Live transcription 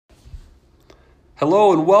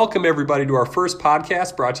Hello and welcome everybody to our first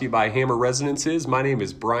podcast brought to you by Hammer Residences. My name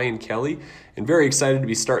is Brian Kelly and very excited to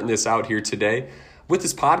be starting this out here today. With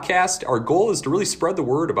this podcast, our goal is to really spread the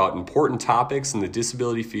word about important topics in the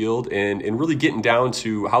disability field and really getting down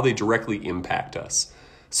to how they directly impact us.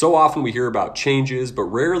 So often we hear about changes, but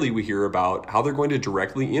rarely we hear about how they're going to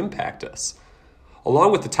directly impact us.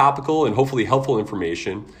 Along with the topical and hopefully helpful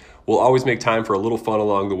information, we'll always make time for a little fun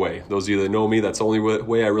along the way. Those of you that know me, that's the only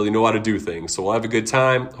way I really know how to do things. So we'll have a good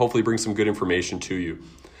time, hopefully bring some good information to you.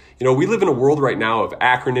 You know, we live in a world right now of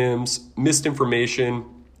acronyms, misinformation,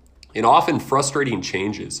 and often frustrating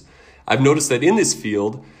changes. I've noticed that in this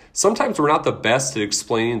field, sometimes we're not the best at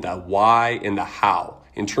explaining the why and the how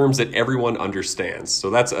in terms that everyone understands.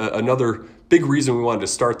 So that's another big reason we wanted to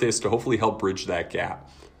start this, to hopefully help bridge that gap.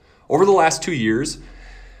 Over the last 2 years,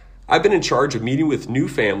 I've been in charge of meeting with new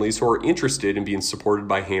families who are interested in being supported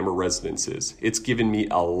by Hammer Residences. It's given me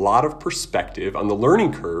a lot of perspective on the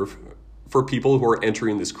learning curve for people who are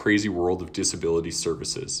entering this crazy world of disability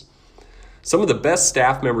services. Some of the best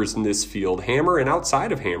staff members in this field, Hammer and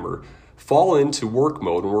outside of Hammer, fall into work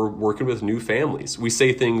mode when we're working with new families. We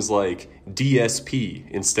say things like DSP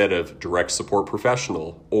instead of direct support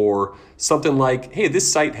professional, or something like, hey, this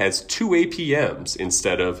site has 2 APMs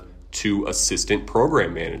instead of 2 assistant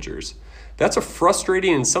program managers. That's a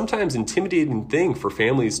frustrating and sometimes intimidating thing for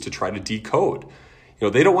families to try to decode. You know,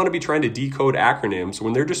 they don't want to be trying to decode acronyms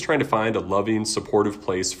when they're just trying to find a loving, supportive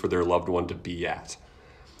place for their loved one to be at.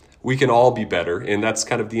 We can all be better, and that's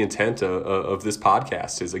kind of the intent of this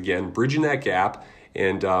podcast, is again bridging that gap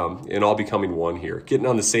and all becoming one here, getting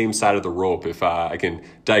on the same side of the rope, if I can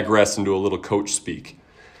digress into a little coach speak.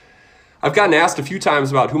 I've gotten asked a few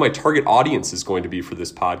times about who my target audience is going to be for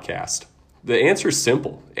this podcast. The answer is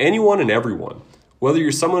simple: anyone and everyone. Whether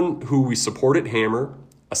you're someone who we support at Hammer,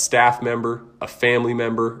 a staff member, a family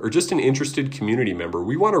member, or just an interested community member,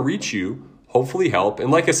 we want to reach you, hopefully help,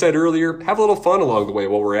 and like I said earlier, have a little fun along the way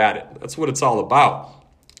while we're at it. That's what it's all about.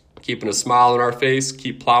 Keeping a smile on our face,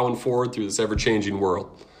 keep plowing forward through this ever-changing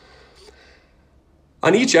world.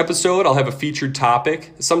 On each episode, I'll have a featured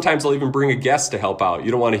topic. Sometimes I'll even bring a guest to help out. You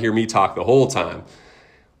don't want to hear me talk the whole time.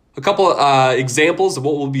 A couple examples of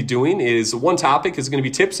what we'll be doing is, one topic is going to be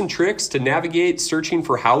tips and tricks to navigate searching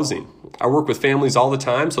for housing. I work with families all the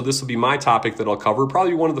time, so this will be my topic that I'll cover.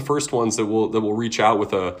 Probably one of the first ones that we'll reach out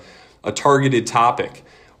with a targeted topic.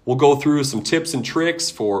 We'll go through some tips and tricks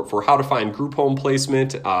for how to find group home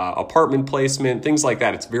placement, apartment placement, things like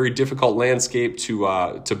that. It's a very difficult landscape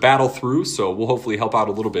to battle through, so we'll hopefully help out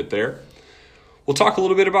a little bit there. We'll talk a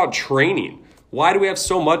little bit about training. Why do we have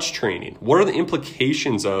so much training? What are the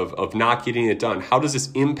implications of not getting it done? How does this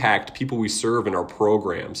impact people we serve in our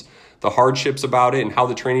programs? The hardships about it and how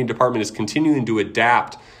the training department is continuing to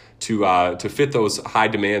adapt to fit those high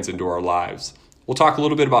demands into our lives. We'll talk a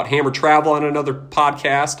little bit about Hammer Travel on another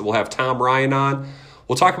podcast. We'll have Tom Ryan on.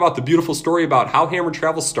 We'll talk about the beautiful story about how Hammer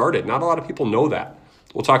Travel started. Not a lot of people know that.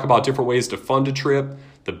 We'll talk about different ways to fund a trip,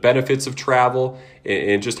 the benefits of travel,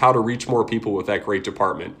 and just how to reach more people with that great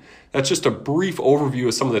department. That's just a brief overview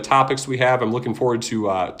of some of the topics we have. I'm looking forward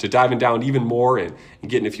to diving down even more and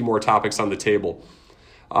getting a few more topics on the table.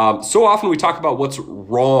 So often we talk about what's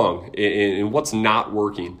wrong and what's not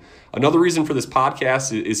working. Another reason for this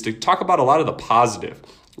podcast is to talk about a lot of the positive.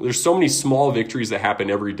 There's so many small victories that happen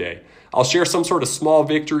every day. I'll share some sort of small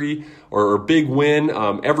victory or big win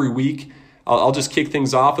every week. I'll just kick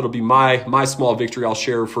things off. It'll be my small victory I'll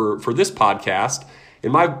share for this podcast.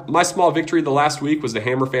 And my small victory the last week was the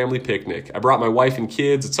Hammer Family Picnic. I brought my wife and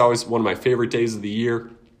kids. It's always one of my favorite days of the year.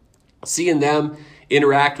 Seeing them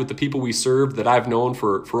interact with the people we serve that I've known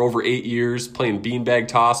for over 8 years, playing beanbag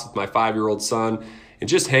toss with my 5-year-old son, and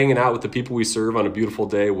just hanging out with the people we serve on a beautiful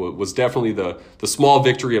day was definitely the small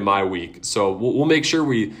victory of my week. So we'll make sure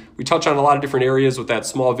we touch on a lot of different areas with that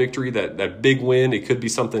small victory, that big win. It could be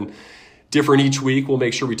something different each week. We'll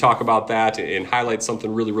make sure we talk about that and highlight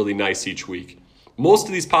something really, really nice each week. Most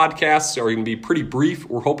of these podcasts are going to be pretty brief.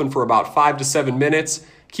 We're hoping for about 5 to 7 minutes.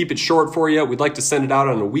 Keep it short for you. We'd like to send it out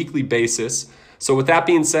on a weekly basis. So with that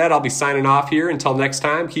being said, I'll be signing off here. Until next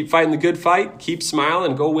time, keep fighting the good fight, keep smiling,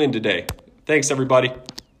 and go win today. Thanks, everybody.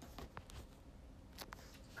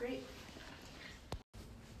 Great.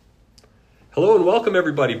 Hello and welcome,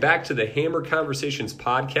 everybody, back to the Hammer Conversations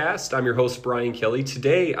podcast. I'm your host, Brian Kelly.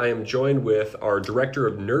 Today, I am joined with our Director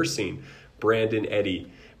of Nursing, Brandon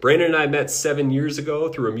Eddy. Brandon and I met 7 years ago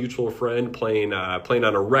through a mutual friend playing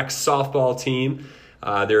on a rec softball team.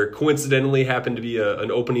 There coincidentally happened to be an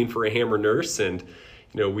opening for a Hammer nurse, and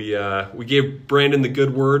we gave Brandon the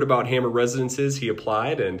good word about Hammer Residences. He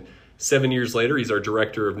applied, and 7 years later, he's our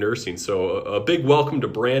Director of Nursing. So a big welcome to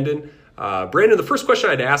Brandon. Brandon, the first question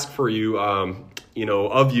I'd ask for you,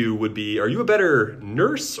 of you would be, are you a better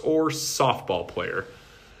nurse or softball player?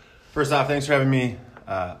 First off, thanks for having me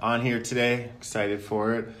on here today. Excited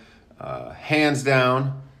for it. Hands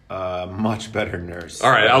down, much better nurse.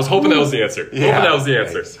 All right, I was hoping that was the answer.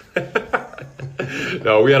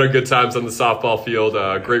 No, we had our good times on the softball field.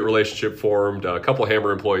 Great relationship formed. A couple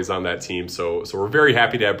Hammer employees on that team, so we're very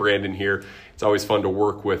happy to have Brandon here. It's always fun to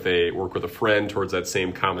work with a friend towards that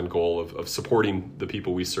same common goal of supporting the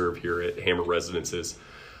people we serve here at Hammer Residences.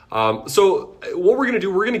 So what we're going to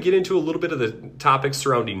do, we're going to get into a little bit of the topics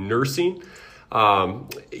surrounding nursing,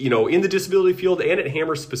 in the disability field and at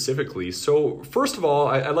Hammer specifically. So first of all,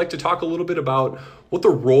 I'd like to talk a little bit about what the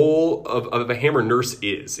role of a Hammer nurse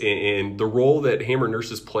is and the role that Hammer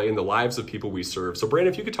nurses play in the lives of people we serve. So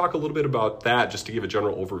Brandon, if you could talk a little bit about that, just to give a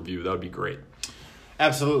general overview, that would be great.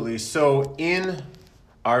 Absolutely. So in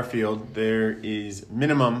our field, there is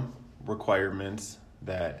minimum requirements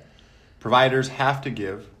that providers have to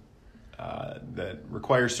give that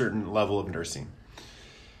require a certain level of nursing.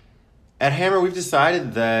 At Hammer, we've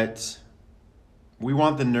decided that we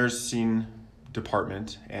want the nursing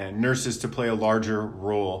department and nurses to play a larger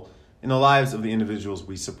role in the lives of the individuals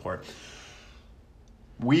we support.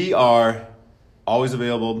 We are always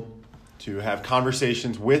available to have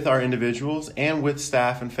conversations with our individuals and with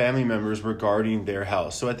staff and family members regarding their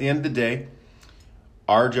health. So at the end of the day,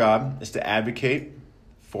 our job is to advocate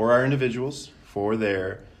for our individuals, for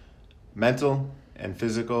their mental and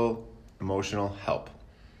physical, emotional health.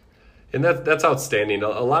 And that's outstanding.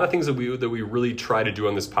 A lot of things that we really try to do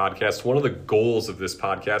on this podcast, one of the goals of this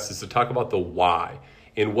podcast is to talk about the why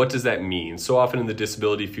and what does that mean. So often in the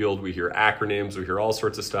disability field, we hear acronyms, we hear all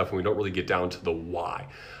sorts of stuff, and we don't really get down to the why.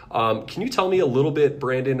 Can you tell me a little bit,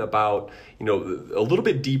 Brandon, about, a little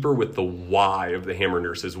bit deeper with the why of the Hammer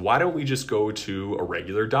nurses? Why don't we just go to a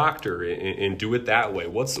regular doctor and do it that way?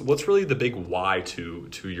 What's really the big why to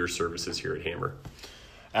your services here at Hammer?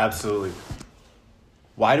 Absolutely.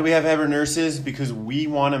 Why do we have Hammer nurses? Because we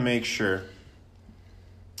want to make sure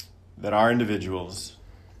that our individuals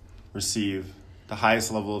receive the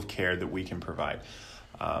highest level of care that we can provide.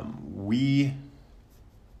 We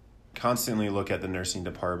constantly look at the nursing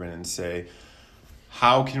department and say,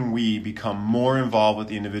 how can we become more involved with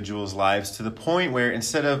the individual's lives to the point where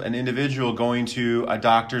instead of an individual going to a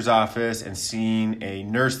doctor's office and seeing a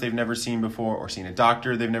nurse they've never seen before or seeing a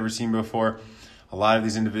doctor they've never seen before, a lot of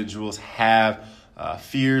these individuals have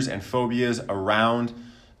fears and phobias around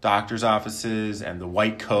doctor's offices and the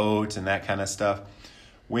white coat and that kind of stuff.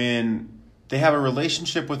 When they have a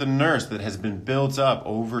relationship with a nurse that has been built up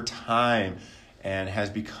over time and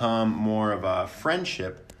has become more of a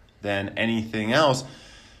friendship than anything else,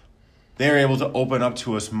 they're able to open up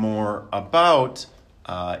to us more about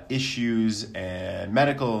issues and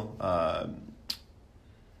medical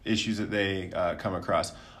issues that they come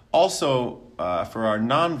across. Also, for our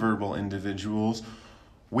nonverbal individuals,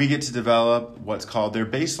 we get to develop what's called their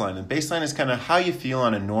baseline. And baseline is kind of how you feel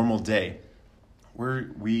on a normal day.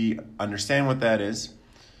 We understand what that is,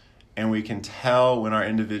 and we can tell when our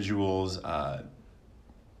individuals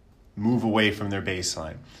move away from their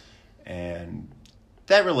baseline. And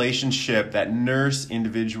that relationship, that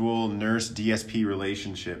nurse-individual, nurse-DSP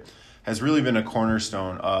relationship, has really been a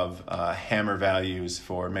cornerstone of Hammer values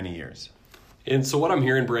for many years. And so what I'm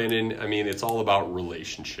hearing, Brandon, it's all about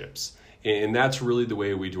relationships. And that's really the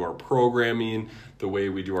way we do our programming, the way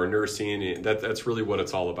we do our nursing. And that's really what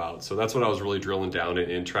it's all about. So that's what I was really drilling down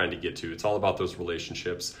and trying to get to. It's all about those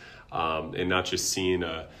relationships and not just seeing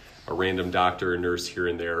a random doctor or nurse here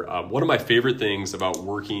and there. One of my favorite things about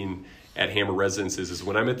working at Hammer Residences is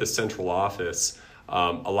when I'm at the central office,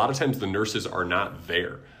 a lot of times the nurses are not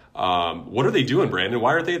there. What are they doing, Brandon?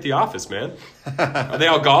 Why aren't they at the office, man? Are they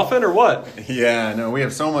out golfing or what? Yeah, no, we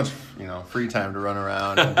have so much, free time to run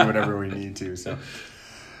around and do whatever we need to. So,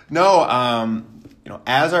 no,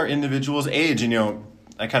 as our individuals age,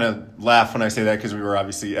 I kind of laugh when I say that because we were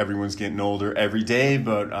obviously everyone's getting older every day,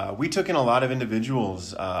 but we took in a lot of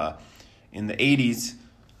individuals in the 80s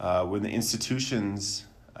when the institutions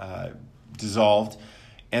dissolved.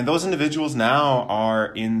 And those individuals now are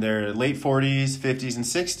in their late 40s, 50s, and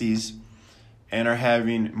 60s and are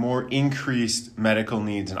having more increased medical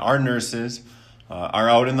needs. And our nurses are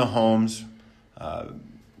out in the homes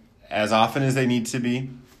as often as they need to be.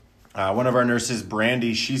 One of our nurses,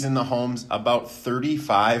 Brandy, she's in the homes about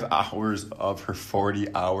 35 hours of her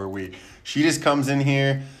 40-hour week. She just comes in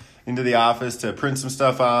here into the office to print some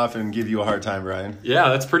stuff off and give you a hard time, Brian. Yeah,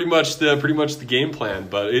 that's pretty much the game plan.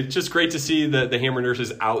 But it's just great to see the Hammer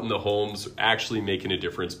nurses out in the homes actually making a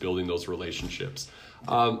difference, building those relationships.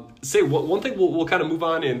 Say one thing we'll kind of move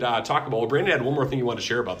on and talk about. Well, Brandon had one more thing you wanted to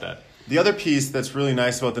share about that. The other piece that's really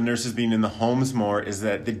nice about the nurses being in the homes more is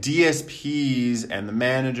that the DSPs and the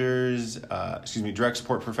managers, direct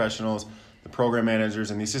support professionals, the program managers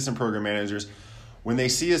and the assistant program managers, when they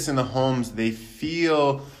see us in the homes, they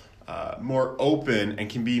feel more open and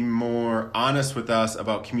can be more honest with us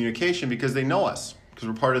about communication because they know us, because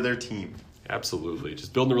we're part of their team. Absolutely.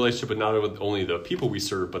 Just building a relationship with not only the people we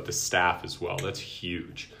serve, but the staff as well. That's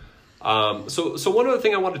huge. So one other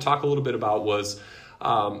thing I wanted to talk a little bit about was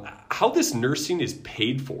how this nursing is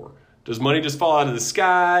paid for. Does money just fall out of the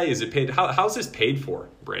sky? Is it paid? How's this paid for,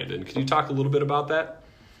 Brandon? Can you talk a little bit about that?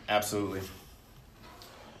 Absolutely.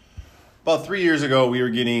 About 3 years ago, we were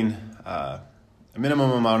getting a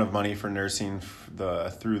minimum amount of money for nursing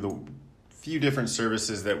through the few different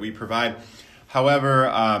services that we provide.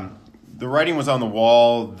 However, the writing was on the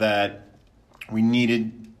wall that we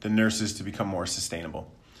needed the nurses to become more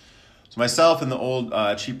sustainable. So myself and the old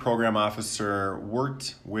chief program officer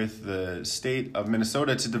worked with the state of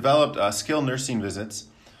Minnesota to develop skilled nursing visits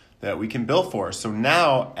that we can bill for. So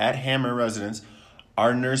now at Hammer Residence,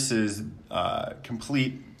 our nurses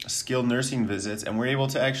complete skilled nursing visits, and we're able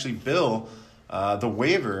to actually bill the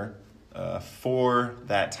waiver for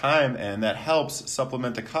that time, and that helps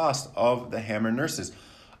supplement the cost of the Hammer nurses.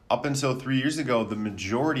 Up until 3 years ago, the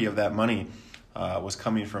majority of that money was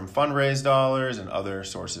coming from fundraised dollars and other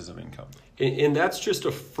sources of income. And that's just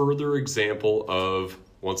a further example of,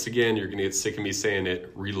 once again, you're going to get sick of me saying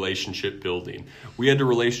it, relationship building. We had to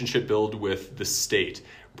relationship build with the state.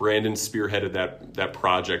 Brandon spearheaded that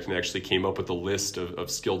project and actually came up with a list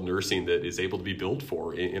of skilled nursing that is able to be billed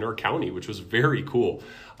for in our county, which was very cool.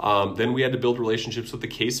 Then we had to build relationships with the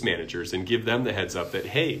case managers and give them the heads up that,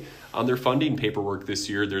 hey, on their funding paperwork this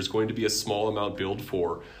year, there's going to be a small amount billed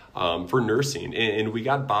for nursing. And we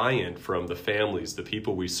got buy-in from the families, the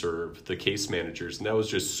people we serve, the case managers, and that was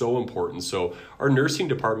just so important. So our nursing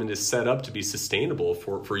department is set up to be sustainable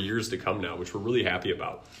for years to come now, which we're really happy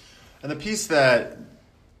about. And the piece that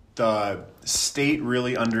the state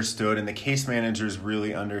really understood and the case managers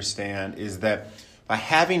really understand is that by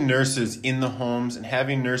having nurses in the homes and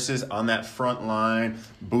having nurses on that front line,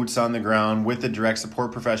 boots on the ground with the direct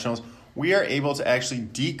support professionals, we are able to actually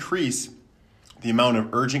decrease the amount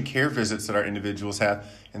of urgent care visits that our individuals have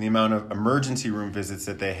and the amount of emergency room visits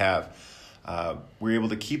that they have. We're able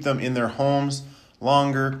to keep them in their homes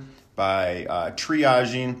longer by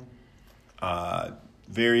triaging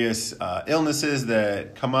various illnesses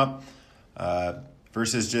that come up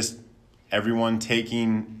versus just everyone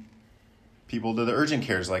taking people to the urgent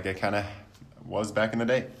cares like it kind of was back in the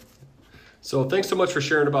day. So thanks so much for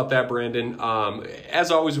sharing about that, Brandon.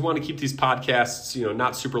 As always, we want to keep these podcasts,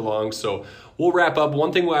 not super long. So we'll wrap up.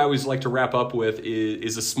 One thing I always like to wrap up with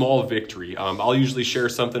is a small victory. I'll usually share a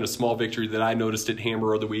small victory that I noticed at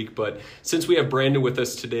Hammer of the Week. But since we have Brandon with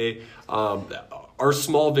us today, our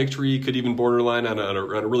small victory could even borderline on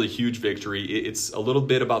a really huge victory. It's a little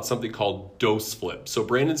bit about something called Dose Flip. So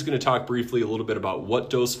Brandon's going to talk briefly a little bit about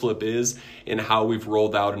what Dose Flip is and how we've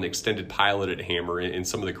rolled out an extended pilot at Hammer and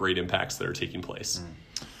some of the great impacts that are taking place.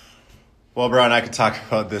 Well, Brian, I could talk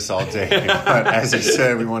about this all day, but as you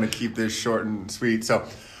said, we want to keep this short and sweet. So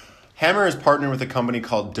Hammer is partnered with a company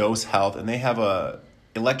called Dose Health, and they have a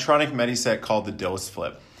electronic Mediset called the Dose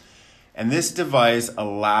Flip. And this device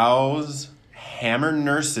allows Hammer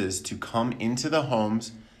nurses to come into the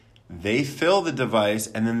homes, they fill the device,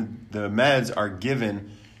 and then the meds are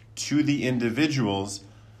given to the individuals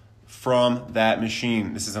from that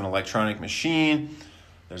machine. This is an electronic machine.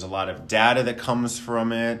 There's a lot of data that comes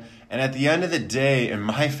from it. And at the end of the day, and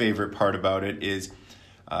my favorite part about it is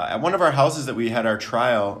at one of our houses that we had our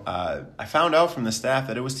trial, I found out from the staff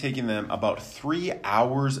that it was taking them about 3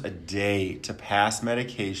 hours a day to pass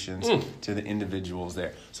medications to the individuals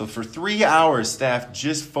there. So for 3 hours, staff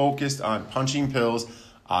just focused on punching pills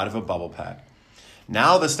out of a bubble pack.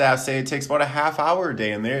 Now the staff say it takes about a half hour a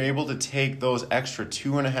day, and they're able to take those extra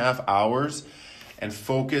 2.5 hours and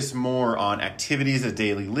focus more on activities of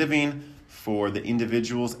daily living for the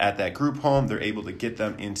individuals at that group home. They're able to get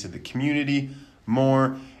them into the community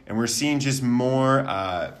more, and we're seeing just more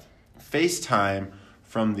FaceTime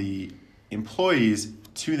from the employees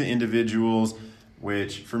to the individuals,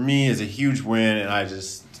 which for me is a huge win, and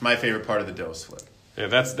it's my favorite part of the Dose Flip. Yeah,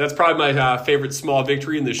 that's probably my favorite small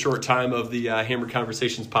victory in the short time of the Hammer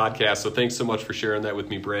Conversations podcast. So thanks so much for sharing that with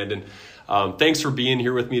me, Brandon. Thanks for being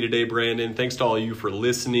here with me today, Brandon. Thanks to all of you for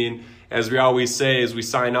listening. As we always say, as we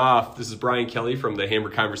sign off, this is Brian Kelly from the Hammer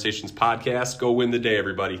Conversations podcast. Go win the day,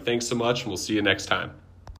 everybody. Thanks so much, and we'll see you next time.